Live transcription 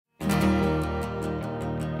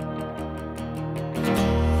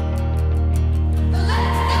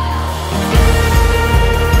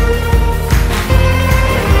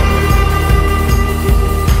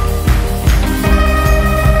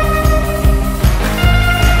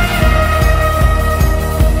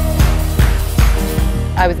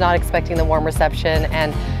I was not expecting the warm reception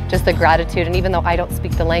and just the gratitude. And even though I don't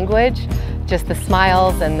speak the language, just the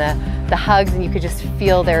smiles and the hugs, and you could just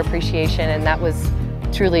feel their appreciation, and that was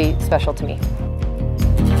truly special to me.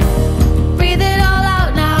 Breathe it all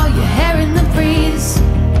out now, your hair in the breeze.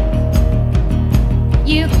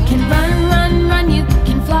 You can run, run, run, you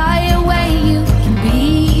can fly away, you can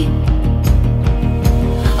be.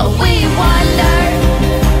 Oh, we wander,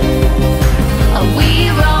 oh,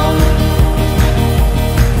 we roam.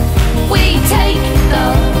 We take the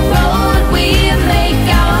road, we make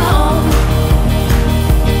our home.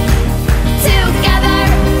 Together,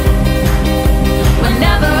 we're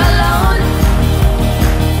never alone.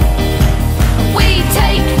 We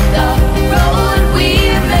take the road, we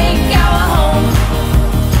make our home.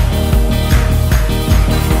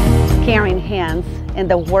 Caring hands and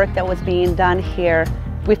the work that was being done here,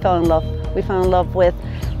 we fell in love. We fell in love with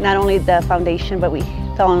not only the foundation, but we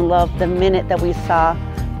fell in love the minute that we saw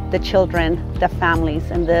the children, the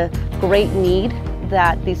families, and the great need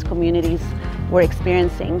that these communities were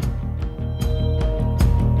experiencing.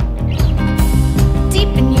 Deep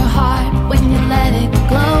in your heart when you let it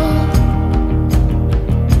glow.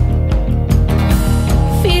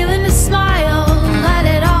 Feeling a smile, let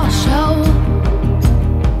it all show.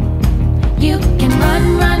 You can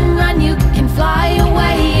run, run, run, you can fly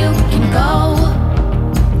away, you can go.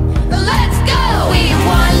 Let's go! We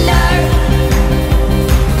wander,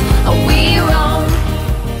 we roam.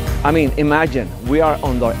 I mean, imagine, we are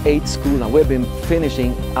on our 8th school and we've been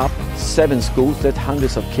finishing up 7 schools. That's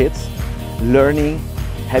hundreds of kids learning,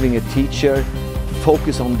 having a teacher,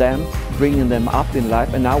 focus on them, bringing them up in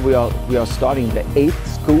life. And now we are starting the 8th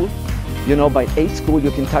school. You know, by 8th school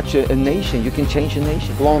you can touch a nation, you can change a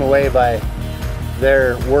nation. Blown away by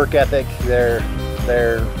their work ethic, their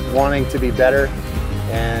wanting to be better,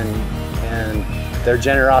 and their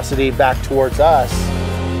generosity back towards us.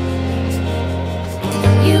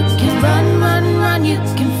 You can run, run, run, you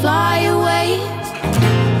can fly away.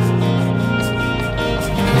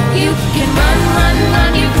 You can run, run,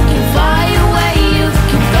 run, you can fly away, you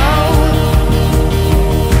can go.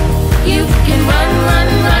 You can run, run,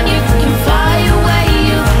 run, you can fly away,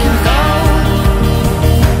 you can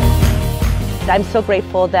go. I'm so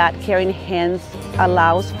grateful that Caring Hands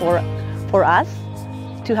allows for us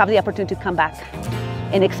to have the opportunity to come back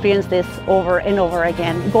and experience this over and over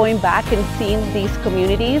again. Going back and seeing these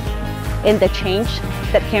communities and the change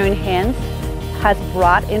that Caring Hands has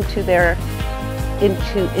brought into their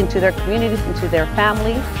communities, into their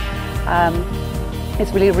families,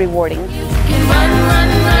 it's really rewarding. You can run, run,